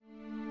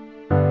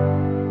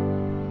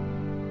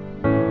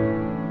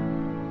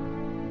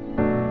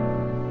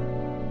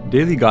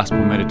Daily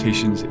Gospel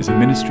Meditations is a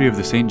ministry of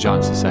the St.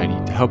 John Society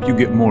to help you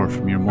get more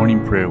from your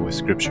morning prayer with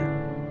Scripture.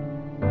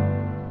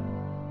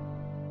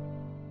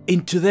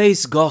 In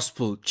today's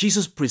Gospel,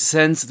 Jesus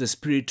presents the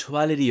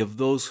spirituality of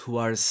those who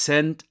are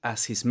sent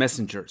as His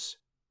messengers.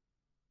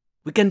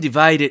 We can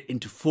divide it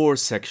into 4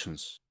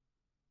 sections.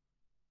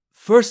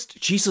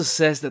 First, Jesus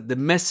says that the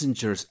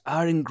messengers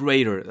aren't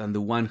greater than the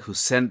one who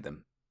sent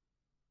them.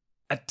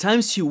 At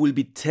times you will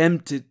be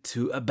tempted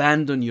to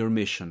abandon your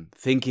mission,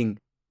 thinking,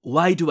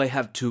 why do I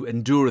have to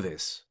endure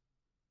this?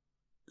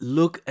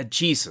 Look at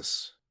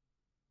Jesus.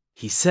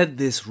 He said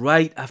this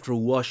right after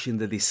washing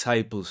the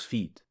disciples'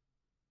 feet.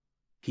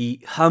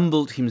 He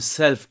humbled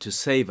himself to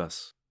save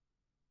us.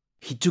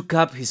 He took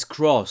up his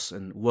cross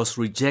and was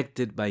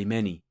rejected by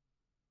many.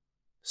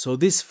 So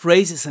this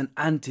phrase is an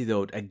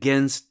antidote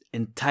against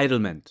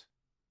entitlement.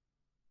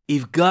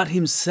 If God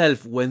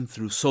himself went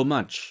through so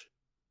much,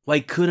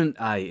 why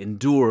couldn't I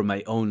endure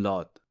my own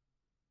lot?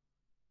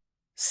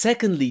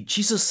 Secondly,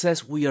 Jesus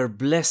says we are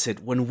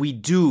blessed when we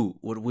do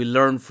what we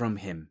learn from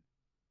him.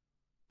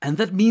 And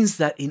that means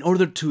that in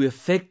order to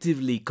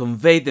effectively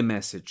convey the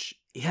message,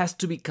 it has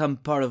to become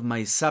part of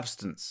my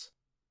substance.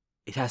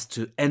 It has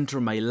to enter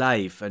my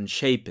life and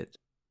shape it.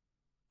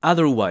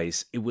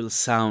 Otherwise, it will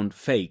sound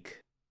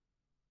fake.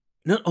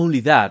 Not only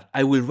that,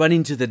 I will run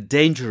into the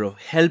danger of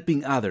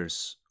helping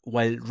others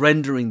while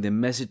rendering the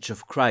message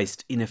of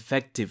Christ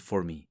ineffective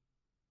for me.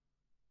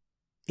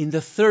 In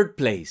the third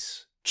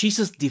place,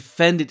 Jesus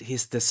defended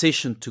his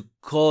decision to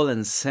call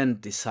and send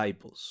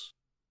disciples.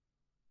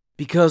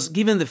 Because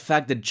given the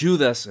fact that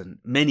Judas and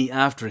many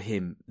after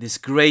him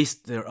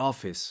disgraced their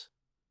office,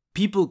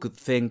 people could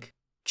think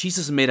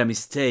Jesus made a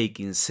mistake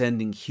in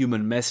sending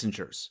human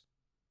messengers.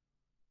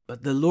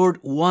 But the Lord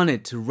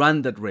wanted to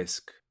run that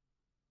risk.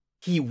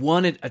 He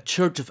wanted a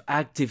church of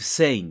active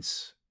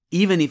saints,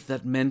 even if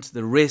that meant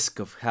the risk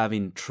of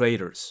having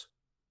traitors.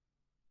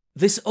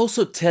 This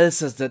also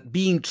tells us that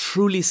being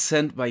truly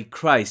sent by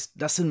Christ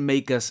doesn't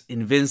make us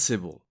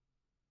invincible.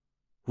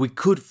 We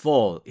could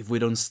fall if we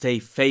don't stay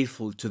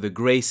faithful to the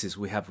graces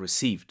we have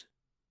received.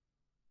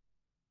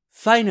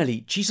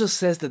 Finally, Jesus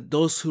says that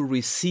those who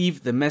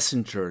receive the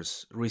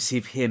messengers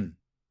receive him.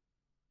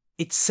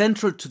 It's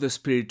central to the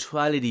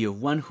spirituality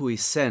of one who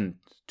is sent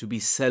to be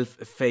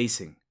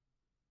self-effacing.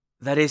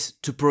 That is,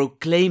 to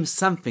proclaim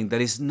something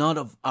that is not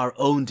of our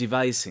own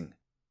devising.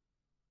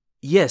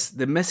 Yes,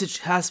 the message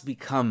has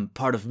become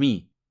part of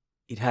me.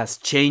 It has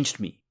changed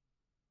me.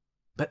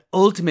 But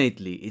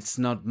ultimately, it's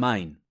not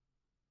mine.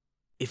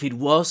 If it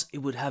was, it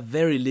would have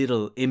very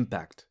little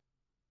impact.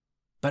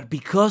 But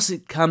because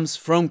it comes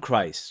from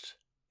Christ,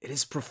 it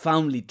is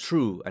profoundly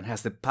true and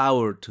has the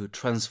power to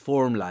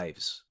transform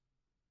lives.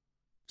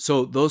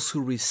 So those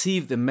who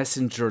receive the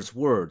messenger's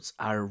words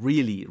are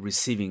really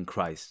receiving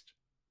Christ.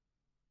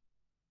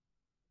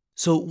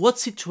 So what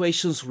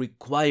situations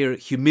require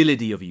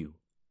humility of you,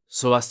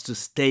 so as to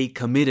stay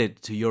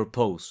committed to your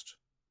post?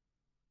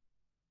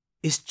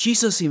 Is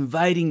Jesus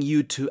inviting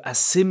you to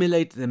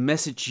assimilate the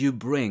message you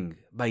bring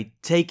by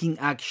taking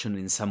action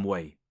in some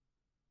way?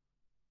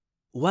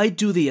 Why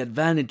do the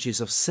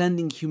advantages of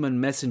sending human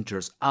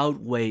messengers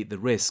outweigh the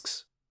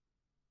risks?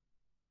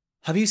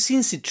 Have you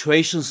seen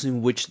situations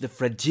in which the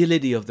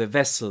fragility of the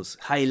vessels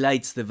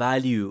highlights the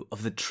value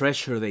of the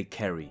treasure they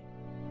carry?